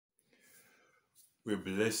We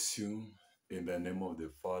bless you in the name of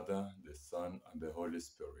the Father, the Son, and the Holy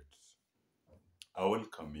Spirit. I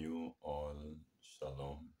welcome you all.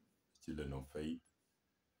 Shalom, children of faith.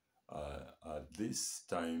 At this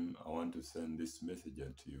time, I want to send this message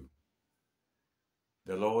to you.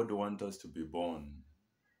 The Lord wants us to be born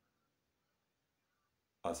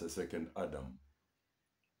as a second Adam.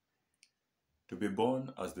 To be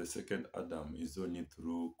born as the second Adam is only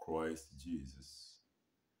through Christ Jesus,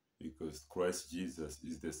 because Christ Jesus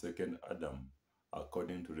is the second Adam,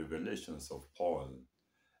 according to revelations of Paul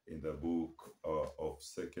in the book of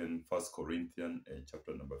First Corinthians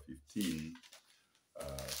chapter number 15.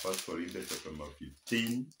 First Corinthians chapter number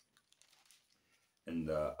 15 and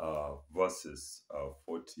verses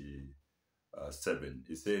 47.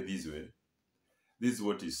 He said this way. This is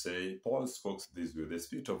what he say. Paul spoke this way. The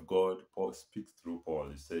Spirit of God, Paul speaks through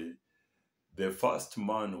Paul. He say, the first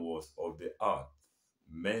man was of the earth,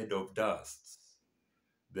 made of dust.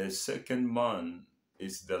 The second man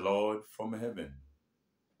is the Lord from heaven.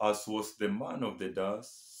 As was the man of the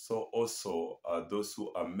dust, so also are those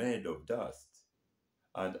who are made of dust.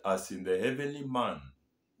 And as in the heavenly man,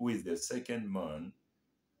 who is the second man,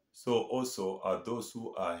 so also are those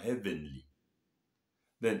who are heavenly.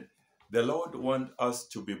 Then the Lord wants us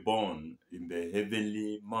to be born in the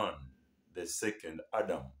heavenly man, the second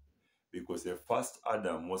Adam, because the first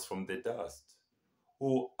Adam was from the dust,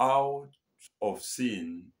 who out of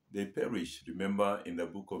sin they perished. Remember in the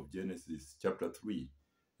book of Genesis chapter 3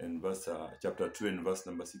 and chapter 2 and verse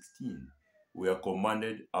number 16, we are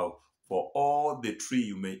commanded for all the tree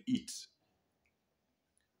you may eat,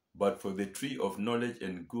 but for the tree of knowledge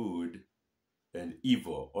and good and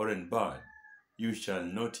evil or and bad you shall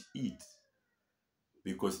not eat,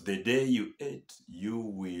 because the day you eat you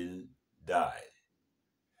will die.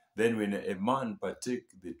 Then when a man partake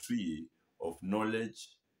the tree of knowledge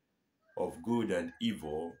of good and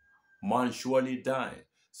evil, man surely die.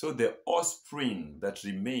 So the offspring that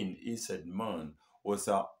remained inside man was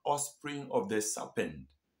an offspring of the serpent.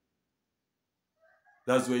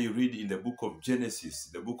 That's where you read in the book of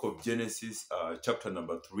Genesis, chapter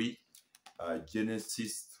number 3,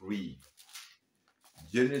 Genesis 3.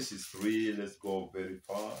 Genesis 3, let's go very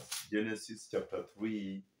fast. Genesis chapter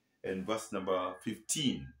 3 and verse number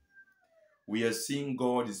 15. We are seeing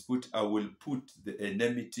God is I will put the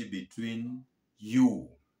enmity between you,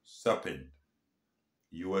 serpent,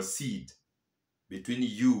 your seed, between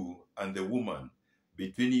you and the woman,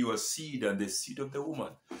 between your seed and the seed of the woman.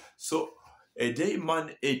 So a day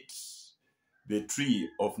man ate the tree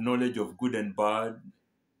of knowledge of good and bad,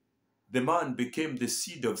 the man became the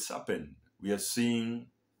seed of serpent. We are seeing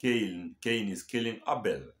Cain is killing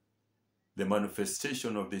Abel, the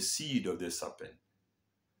manifestation of the seed of the serpent.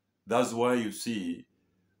 That's why you see,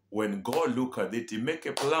 when God look at it, he make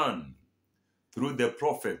a plan through the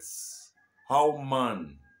prophets, how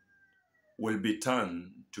man will be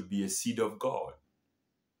turned to be a seed of God,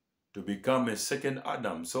 to become a second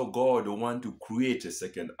Adam. So God want to create a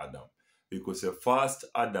second Adam, because the first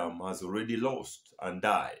Adam has already lost and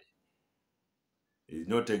died. Is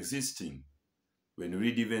not existing. When you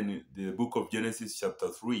read even the book of Genesis chapter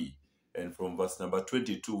 3, and from verse number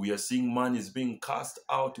 22, we are seeing man is being cast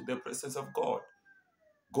out to the presence of God.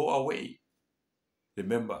 Go away.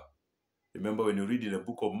 Remember when you read in the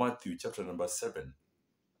book of Matthew chapter number 7,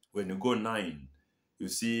 when you go 9, you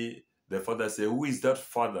see the father say, who is that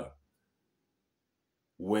father?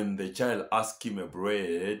 When the child asks him a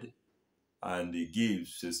bread and he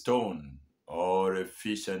gives a stone, or a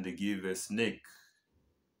fish and he gives a snake.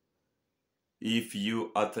 If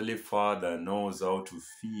you earthly father knows how to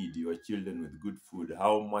feed your children with good food,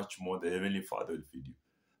 how much more the heavenly Father will feed you?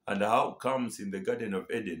 And how comes in the Garden of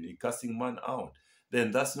Eden, he casting man out?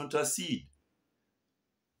 Then that's not a seed.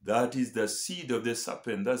 That is the seed of the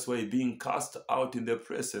serpent. That's why being cast out in the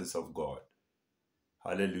presence of God.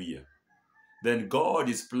 Hallelujah. Then God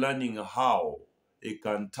is planning how he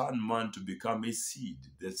can turn man to become a seed,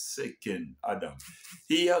 the second Adam.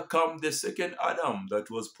 Here comes the second Adam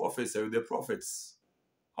that was prophesied with the prophets.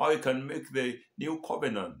 How he can make the new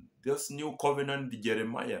covenant. This new covenant,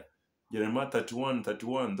 Jeremiah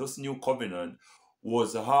 31, this new covenant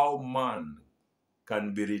was how man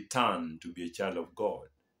can be returned to be a child of God,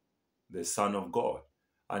 the Son of God.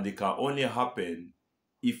 And it can only happen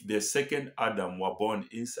if the second Adam were born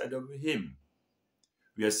inside of him.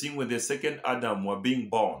 We are seeing when the second Adam were being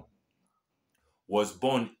born, was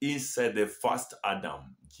born inside the first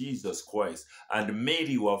Adam, Jesus Christ, and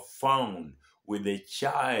Mary were found with the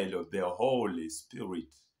child of the Holy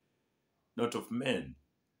Spirit, not of men.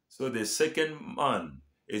 So the second man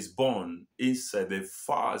is born inside the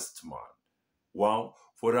first man. Wow.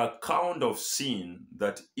 For account of sin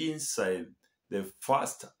that inside the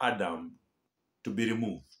first Adam to be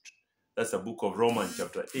removed. That's the book of Romans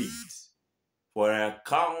chapter 8. For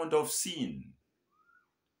account of sin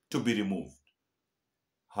to be removed.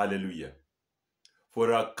 Hallelujah.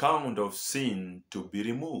 For account of sin to be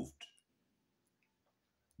removed.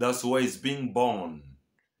 That's why it's being born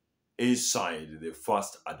inside the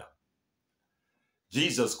first Adam.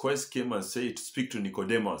 Jesus Christ came and said, speak to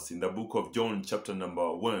Nicodemus in the book of John, chapter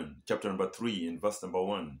number 3, and verse number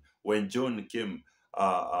 1. When John came,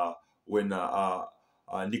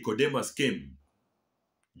 Nicodemus came,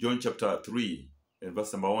 John chapter 3, and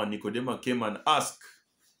verse number 1, Nicodemus came and asked,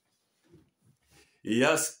 he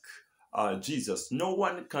asked Jesus, no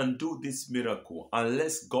one can do this miracle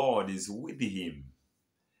unless God is with him.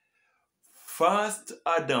 First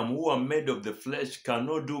Adam, who are made of the flesh,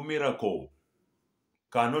 cannot do miracle,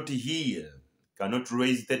 cannot heal, cannot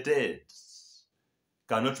raise the dead,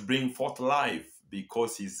 cannot bring forth life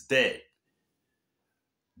because he's dead.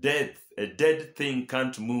 Death, a dead thing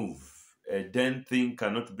can't move. A dead thing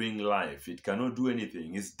cannot bring life. It cannot do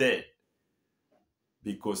anything. It's dead.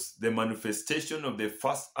 Because the manifestation of the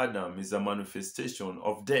first Adam is a manifestation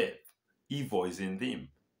of death. Evil is in him.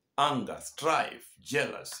 Anger, strife,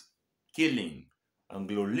 jealousy, killing,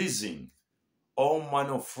 anglo-leasing, all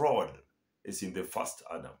manner of fraud is in the first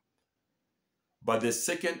Adam. But the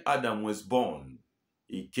second Adam was born.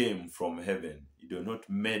 He came from heaven. He was not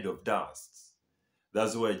made of dust.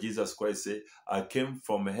 That's why Jesus Christ said, I came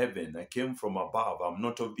from heaven. I came from above. I'm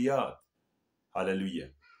not of the earth. Hallelujah.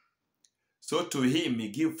 So to him, he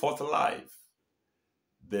gave forth life.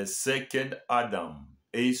 The second Adam,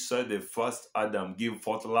 Asa, the first Adam, gave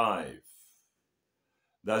forth life.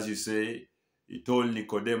 Thus you say, he told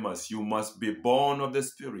Nicodemus, you must be born of the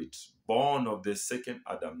Spirit, born of the second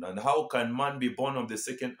Adam. And how can man be born of the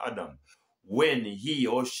second Adam? When he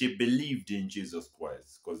or she believed in Jesus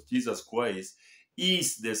Christ. Because Jesus Christ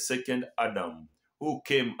is the second Adam who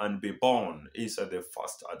came and be born inside the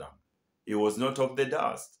first Adam. He was not of the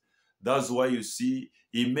dust. That's why you see,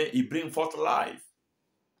 he bring forth life.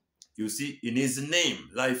 You see, in his name,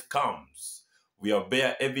 life comes. We have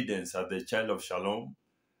bear evidence at the Child of Shalom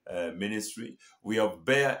ministry. We have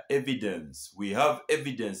bear evidence. We have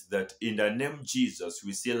evidence that in the name Jesus,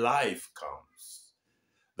 we see life comes.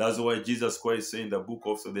 That's why Jesus Christ said in the book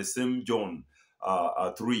of the same John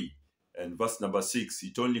 3 and verse number 6,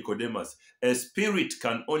 he told Nicodemus, a spirit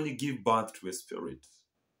can only give birth to a spirit,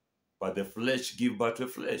 but the flesh give birth to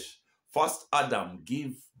flesh. First Adam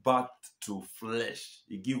gave birth to flesh.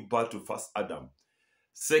 He gave birth to first Adam.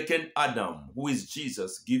 Second Adam, who is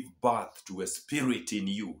Jesus, give birth to a spirit in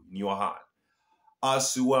you, in your heart.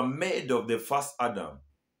 As you were made of the first Adam,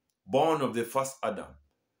 born of the first Adam,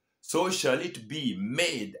 so shall it be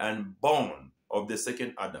made and born of the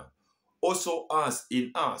second Adam. Also us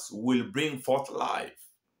in us will bring forth life,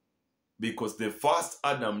 because the first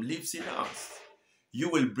Adam lives in us. You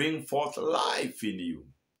will bring forth life in you.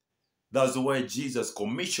 That's why Jesus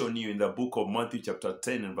commissioned you in the book of Matthew chapter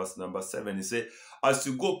 10 and verse number 7. He said, as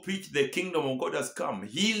you go preach the kingdom of God has come,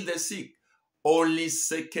 heal the sick. Only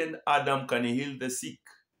second Adam can heal the sick,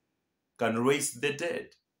 can raise the dead,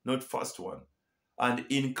 not first one. And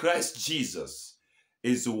in Christ Jesus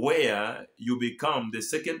is where you become the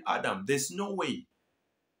second Adam. There's no way.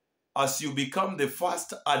 As you become the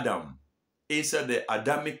first Adam inside the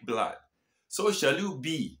Adamic blood, so shall you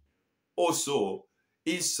be also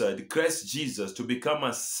inside Christ Jesus to become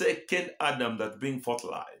a second Adam that brings forth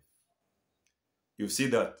life. You see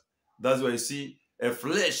that? That's why you see a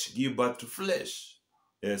flesh give birth to flesh.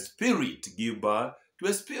 A spirit give birth to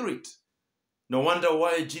a spirit. No wonder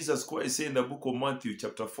why Jesus Christ said in the book of Matthew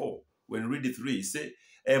chapter 4, when read it 3, he said,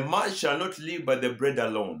 a man shall not live by the bread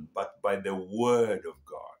alone, but by the word of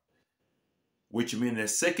God. Which means the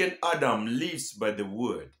second Adam lives by the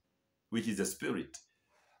word, which is the spirit.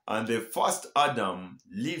 And the first Adam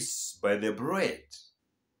lives by the bread.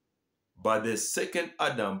 But the second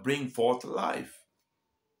Adam brings forth life.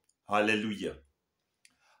 Hallelujah.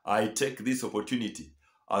 I take this opportunity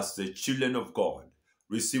as the children of God.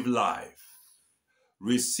 Receive life.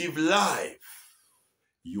 Receive life.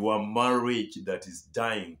 Your marriage that is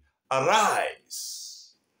dying,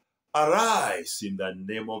 arise. Arise in the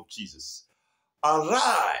name of Jesus.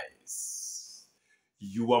 Arise.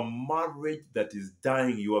 Your marriage that is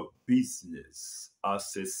dying, your business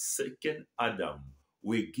as a second Adam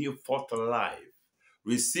will give forth life.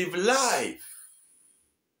 Receive life.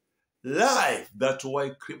 Life. That's why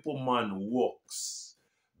crippled man walks.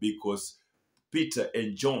 Because Peter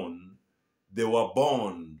and John, they were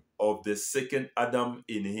born of the second Adam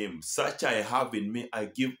in him. Such I have in me, I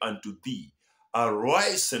give unto thee.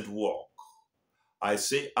 Arise and walk. I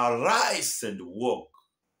say, arise and walk.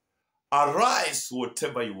 Arise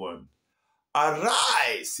whatever you want.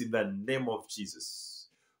 Arise in the name of Jesus.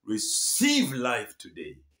 Receive life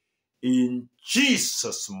today. In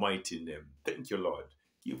Jesus' mighty name. Thank you, Lord.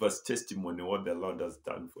 Give us testimony what the Lord has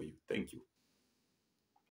done for you. Thank you.